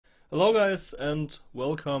Hello guys and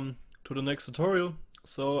welcome to the next tutorial.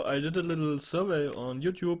 So I did a little survey on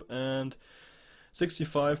YouTube and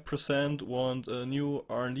 65% want a new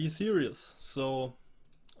R&D series. So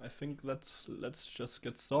I think let's just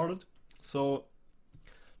get started. So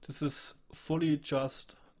this is fully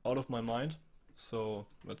just out of my mind. So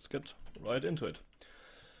let's get right into it.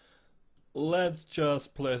 Let's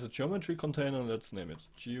just place a geometry container, let's name it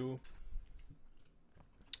Geo.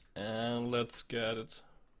 And let's get it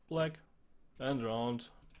black and round.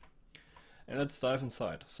 And let's dive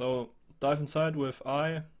inside. So dive inside with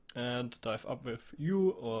I and dive up with U,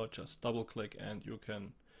 or just double click and you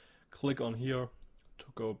can click on here to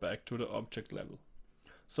go back to the object level.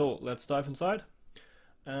 So let's dive inside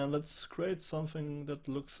and let's create something that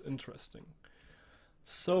looks interesting.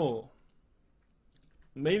 So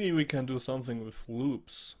maybe we can do something with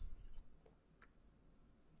loops.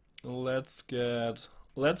 Let's get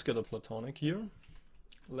a platonic here.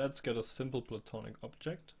 Let's get a simple platonic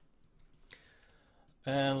object.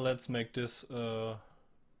 And let's make this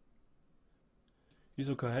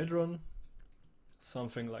icosahedron,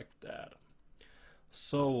 something like that.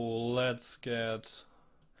 So let's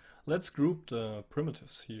group the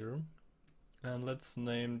primitives here, and let's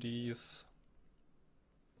name these.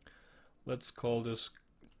 Let's call this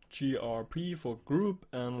GRP for group,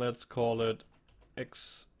 and let's call it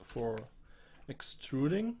X for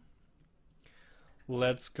extruding.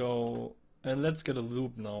 Let's go and let's get a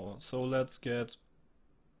loop now. So let's get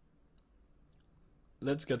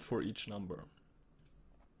for each number.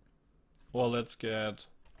 Or let's get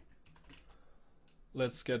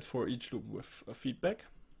for each loop with a feedback.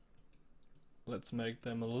 Let's make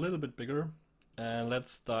them a little bit bigger, and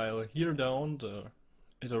let's dial here down the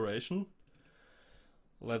iteration.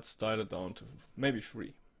 Let's dial it down to maybe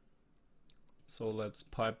 3. So let's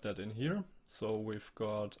pipe that in here. So we've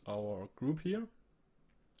got our group here,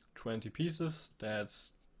 20 pieces,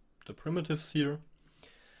 that's the primitives here,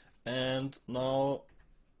 and now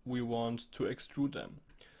we want to extrude them.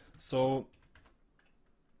 So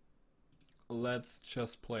let's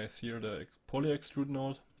just place here the poly extrude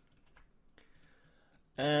node,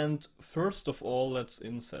 and first of all let's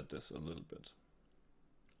inset this a little bit.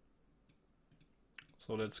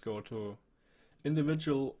 So let's go to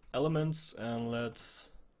individual elements and let's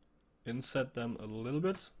inset them a little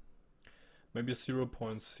bit, maybe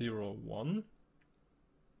 0.01.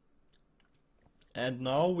 And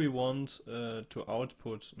now we want to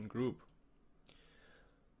output a group.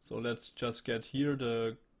 So let's just get here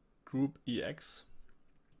the group EX,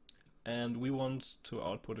 and we want to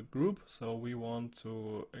output a group, so we want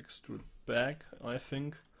to extrude back, I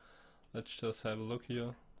think. Let's just have a look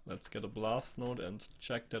here. Let's get a blast node and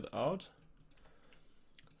check that out.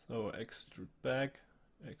 So extrude back,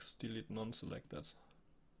 X delete none, select that.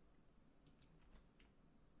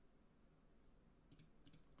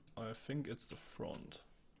 I think it's the front.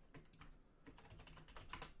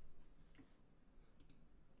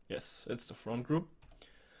 Yes, it's the front group.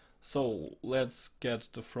 So let's get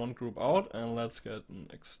the front group out and let's get an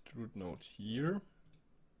extrude node here.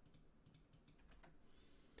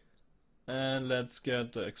 And let's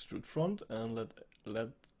get the extrude front and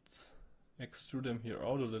let's extrude them here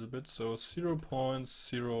out a little bit. So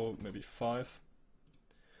 0.0, maybe 5.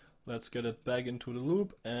 Let's get it back into the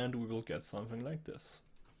loop and we will get something like this.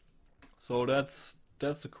 So that's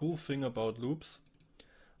the cool thing about loops.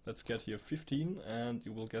 Let's get here 15 and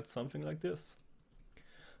you will get something like this.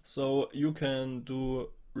 So you can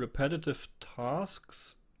do repetitive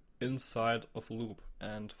tasks inside of a loop,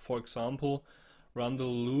 and for example run the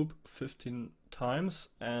loop 15 times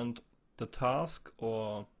and the task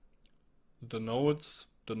or the node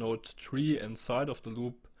 3 inside of the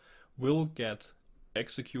loop will get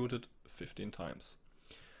executed 15 times.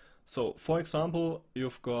 So for example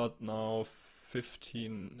you've got now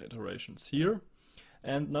 15 iterations here,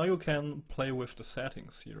 and now you can play with the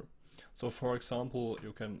settings here. So for example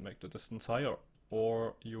you can make the distance higher,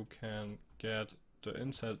 or you can get the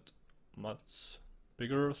inset much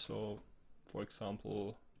bigger, so for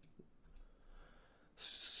example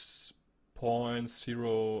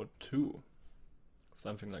 0.02,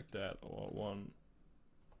 something like that, or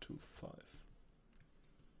 125.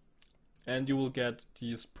 And you will get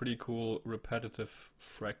these pretty cool repetitive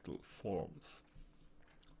fractal forms.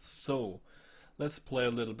 So let's play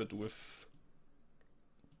a little bit with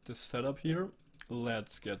this setup here.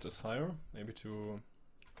 Let's get this higher, maybe to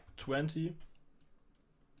 20.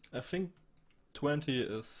 I think 20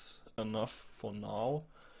 is enough for now.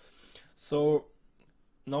 So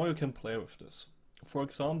now you can play with this. For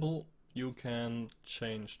example, you can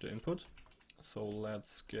change the input. So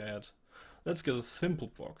let's get a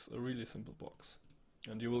simple box, a really simple box.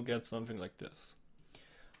 and you will get something like this.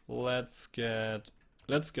 Let's get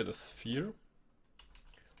a sphere.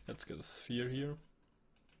 Let's get a sphere here.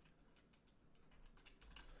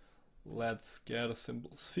 Let's get a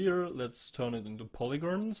simple sphere. Let's turn it into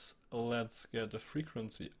polygons. Let's get the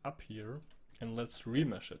frequency up here, and let's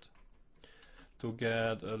remesh it to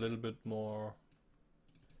get a little bit more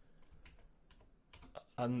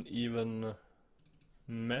uneven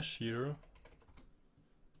mesh here.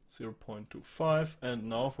 0.25, and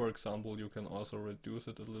now for example you can also reduce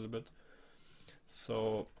it a little bit,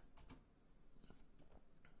 so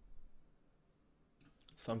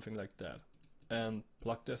something like that, and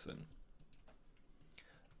plug this in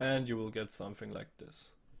and you will get something like this.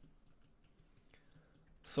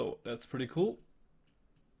 So that's pretty cool.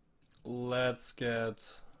 Let's get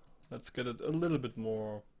it a little bit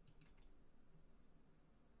more,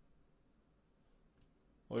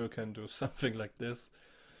 or you can do something like this.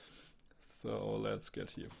 So let's get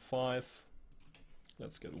here 5,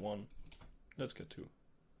 let's get 1, let's get 2.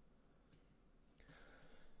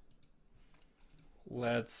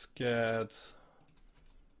 Let's get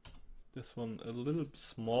this one a little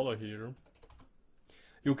smaller here.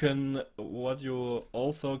 You can, what you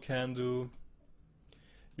also can do,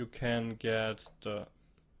 you can get the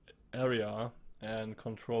area and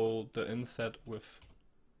control the inset with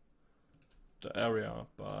the area,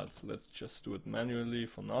 but let's just do it manually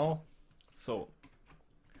for now. So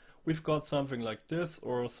we've got something like this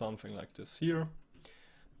or something like this here,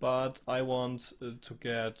 but I want to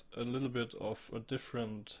get a little bit of a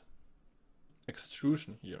different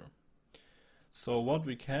extrusion here. So what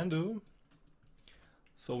we can do,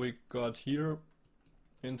 so we got here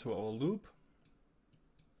into our loop,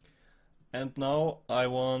 and now I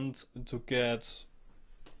want to get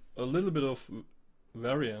a little bit of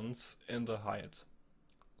variance in the height,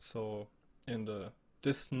 so in the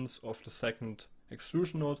distance of the second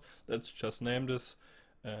extrusion node. Let's just name this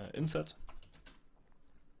inset,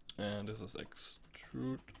 and this is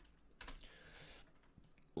extrude.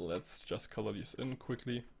 Let's just color these in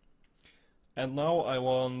quickly, and now I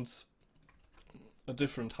want a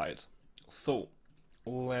different height. So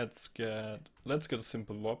let's get a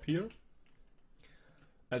simple warp here,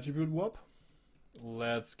 attribute warp.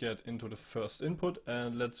 Let's get into the first input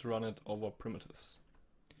and let's run it over primitives.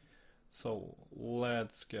 So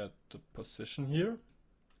let's get the position here.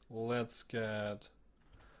 Let's get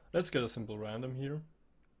a simple random here,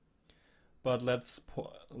 but let's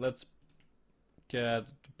get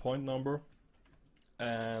the point number,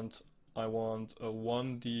 and I want a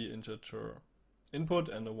 1D integer input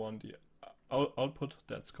and a 1D output.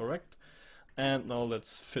 That's correct. And now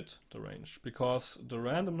let's fit the range, because the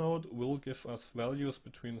random node will give us values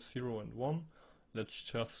between 0 and 1. Let's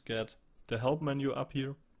just get the help menu up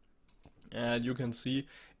here, and you can see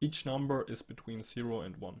each number is between 0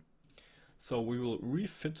 and 1. So we will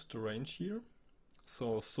refit the range here.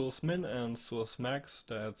 So source min and source max,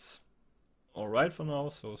 that's alright for now,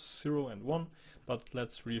 so 0 and 1, but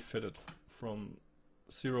let's refit it from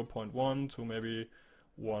 0.1 to maybe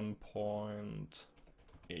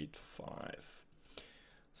 1.85.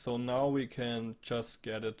 So now we can just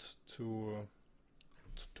get it to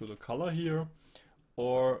the color here,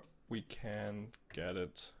 or we can get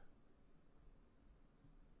it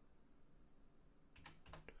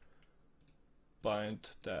bind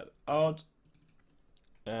that out,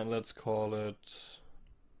 and let's call it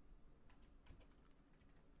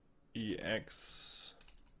ex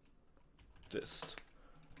dist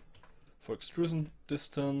for extrusion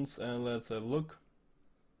distance, and let's have a look.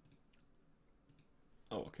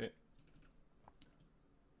 Oh, okay.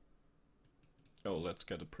 Oh, let's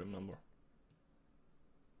get a prim number.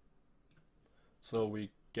 So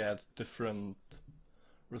we get different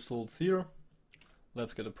results here.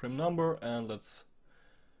 Let's get a prim number and let's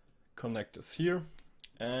connect this here.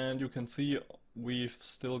 And you can see we've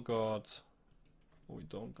still got, we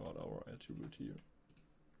don't got our attribute here.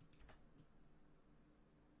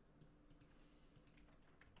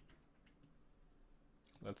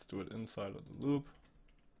 Let's do it inside of the loop.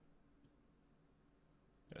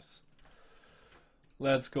 Yes.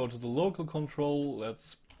 Let's go to the local control.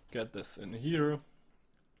 Let's get this in here,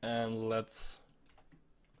 and let's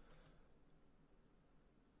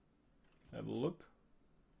have a look.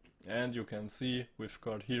 And you can see we've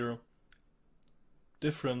got here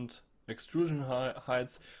different extrusion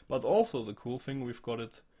heights, but also the cool thing, we've got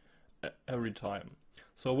it every time.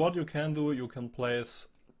 So what you can do, you can place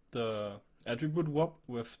the attribute warp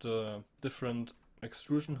with the different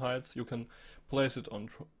extrusion heights. You can place it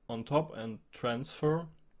on top and transfer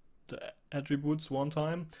the attributes one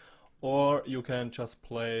time, or you can just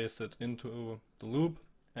place it into the loop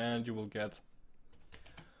and you will get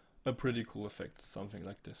a pretty cool effect, something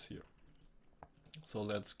like this here. So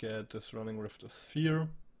let's get this running with the sphere.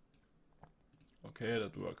 Okay,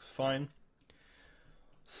 that works fine.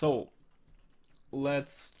 So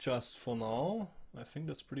let's just, for now, I think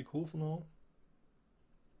that's pretty cool for now.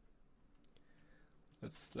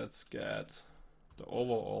 Let's get the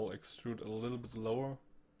overall extrude a little bit lower.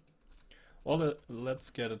 Or let's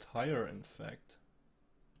get it higher, in fact.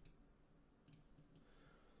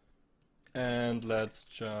 And let's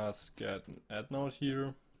just get an add node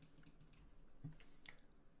here.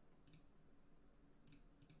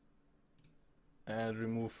 And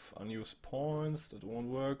remove unused points, that won't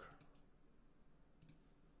work.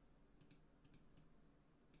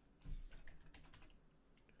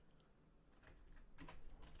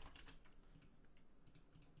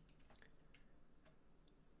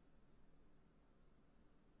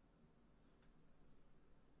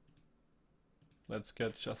 Let's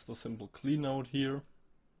get just a simple clean node here.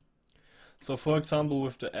 So for example,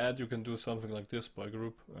 with the add you can do something like this by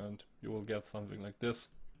group and you will get something like this.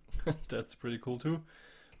 That's pretty cool too.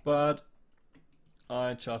 But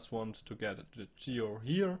I just want to get the geo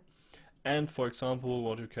here. And for example,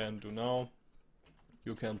 what you can do now,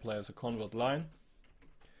 you can place a convert line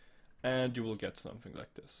and you will get something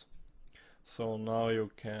like this. So now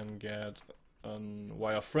you can get a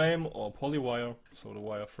wireframe or polywire. So the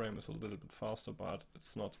wireframe is a little bit faster, but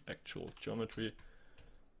it's not actual geometry.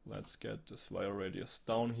 Let's get this wire radius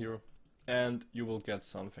down here and you will get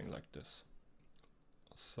something like this.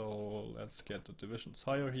 So let's get the divisions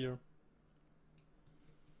higher here.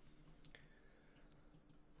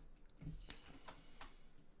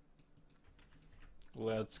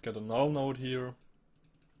 Let's get a null node here.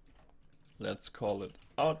 Let's call it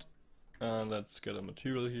out and let's get a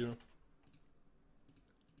material here.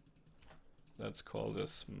 Let's call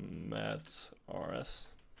this mat RS.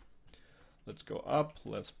 Let's go up,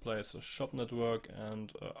 let's place a shop network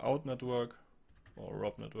and a out network or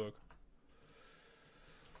rob network.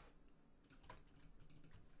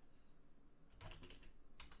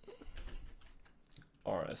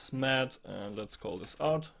 RS mat and let's call this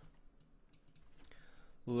out.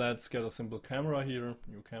 Let's get a simple camera here,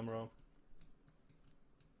 new camera.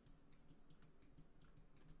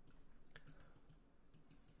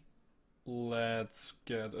 Let's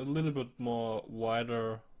get a little bit more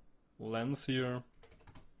wider lens here,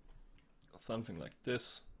 something like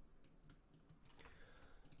this.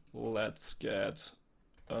 Let's get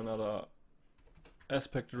another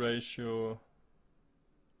aspect ratio,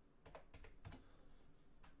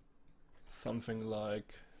 something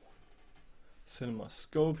like cinema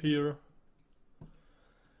scope here.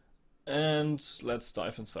 And let's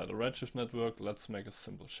dive inside a redshift network. Let's make a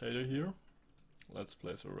simple shader here. Let's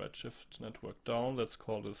place a redshift network down. Let's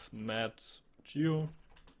call this mat geo.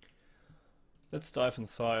 Let's dive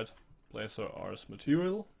inside, place our RS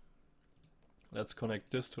material. Let's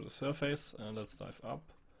connect this to the surface and let's dive up.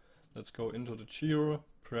 Let's go into the geo,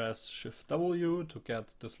 press Shift W to get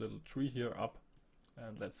this little tree here up,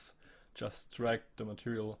 and let's just drag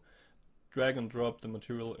and drop the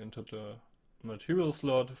material into the material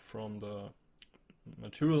slot from the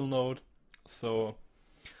material node. So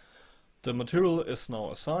the material is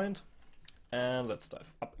now assigned, and let's dive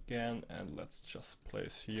up again and let's just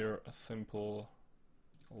place here a simple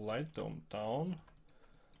light dome down.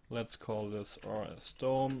 Let's call this RS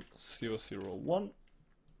dome 001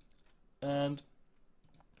 and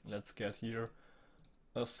let's get here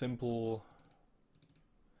a simple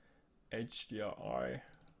HDRI,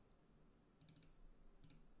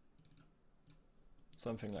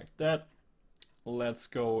 something like that. Let's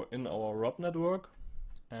go in our rob network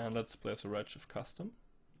and let's place a redshift custom.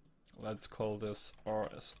 Let's call this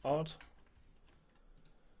RS out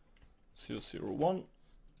 001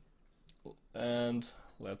 and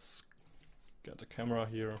let's get a camera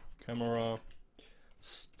here, camera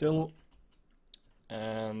still,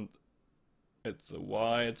 and it's a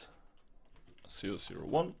wide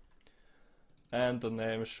 001 and the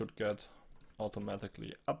name should get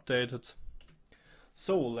automatically updated.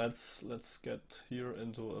 So let's get here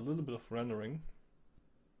into a little bit of rendering.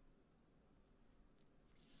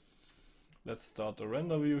 Let's start the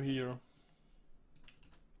render view here.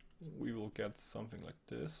 We will get something like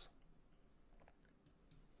this.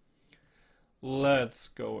 Let's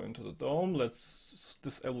go into the dome. Let's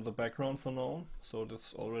disable the background for now, so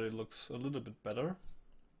this already looks a little bit better.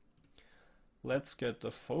 Let's get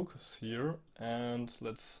the focus here and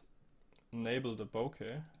let's enable the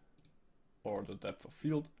bokeh or the depth of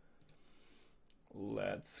field.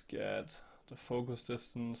 Let's get the focus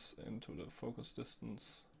distance into the focus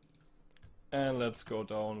distance and let's go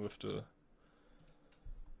down with the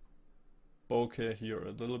bokeh here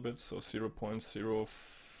a little bit, so 0.0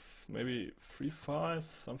 maybe 35,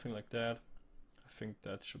 something like that. I think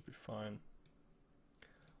that should be fine.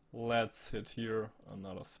 Let's hit here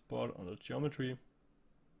another spot on the geometry.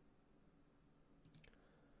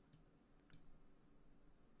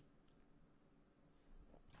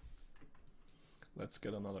 Let's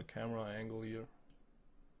get another camera angle here.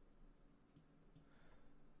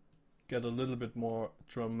 Get a little bit more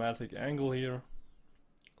dramatic angle here.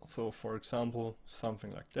 So for example,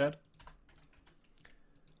 something like that.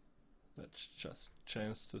 Let's just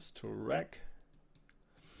change this to rec.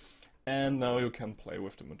 And now you can play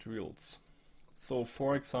with the materials. So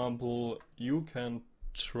for example, you can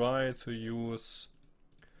try to use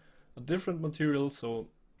a different material, so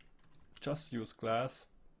just use glass,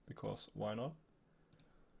 because why not?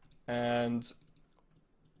 And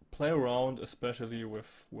play around especially with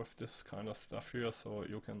this kind of stuff here, so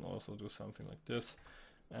you can also do something like this.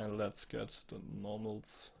 And let's get the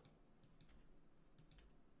normals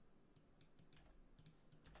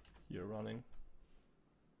here running.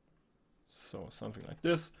 So something like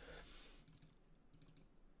this.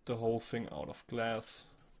 The whole thing out of glass.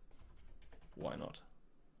 Why not?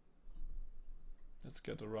 Let's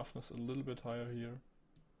get the roughness a little bit higher here.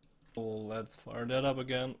 So let's fire that up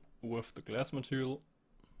again with the glass material.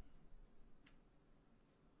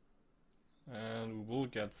 And we will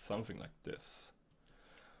get something like this.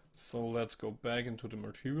 So let's go back into the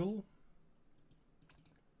material.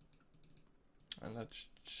 And let's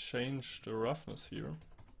change the roughness here.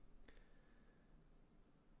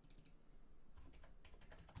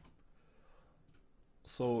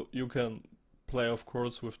 So you can play of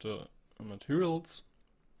course with the materials.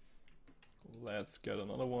 Let's get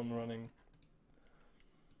another one running.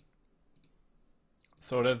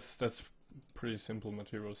 So that's pretty simple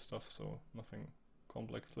material stuff, so nothing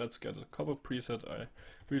complex. Let's get a copper preset. I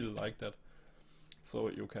really like that. So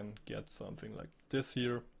you can get something like this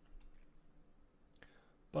here.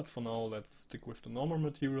 But for now let's stick with the normal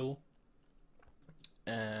material.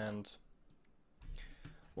 And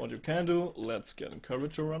what you can do, let's get a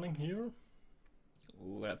curvature running here.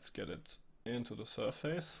 Let's get it into the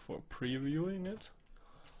surface for previewing it.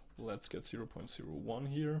 Let's get 0.01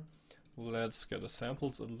 here. Let's get the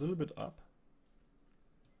samples a little bit up.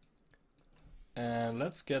 And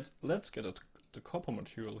let's get the copper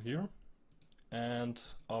material here and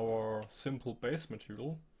our simple base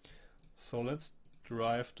material. So let's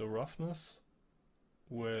drive the roughness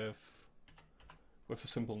with a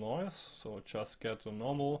simple noise. So just get the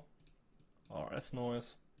normal RS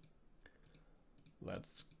noise.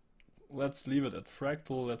 Let's leave it at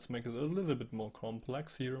fractal. Let's make it a little bit more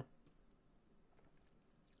complex here.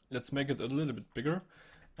 Let's make it a little bit bigger.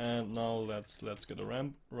 And now let's get a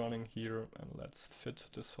ramp running here, and let's fit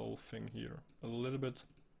this whole thing here a little bit.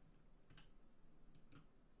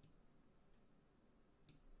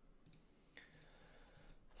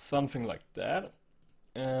 Something like that.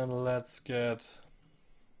 And let's get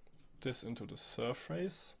this into the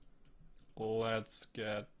surface. Let's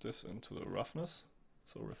get this into the roughness,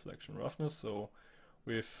 so reflection roughness. So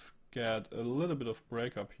we've got a little bit of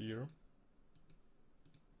breakup here.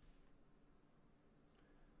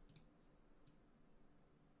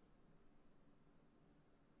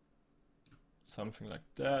 Something like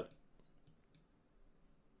that.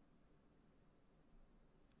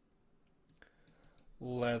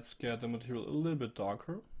 Let's get the material a little bit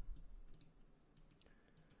darker.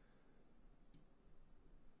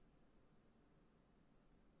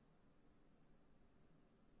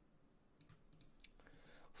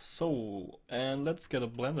 So, and let's get a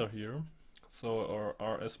blender here. So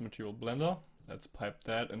our RS material blender. Let's pipe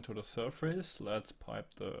that into the surface. Let's pipe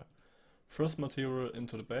the first material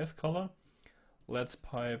into the base color. Let's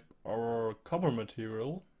pipe our copper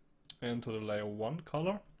material into the layer 1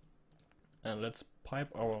 color. And let's pipe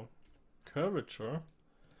our curvature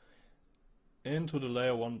into the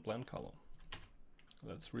layer 1 blend color.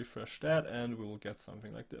 Let's refresh that and we will get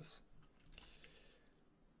something like this.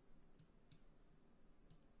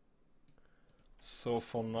 So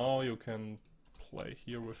for now you can play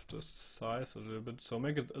here with the size a little bit, so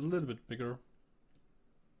make it a little bit bigger.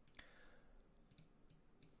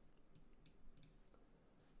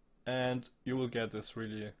 And you will get this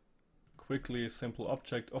really quickly simple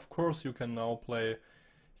object. Of course you can now play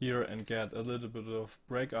here and get a little bit of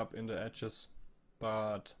breakup in the edges,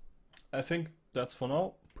 but I think that's for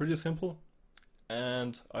now pretty simple,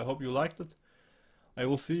 and I hope you liked it. I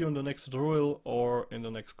will see you in the next tutorial or in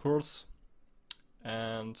the next course,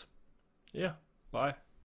 and yeah, bye.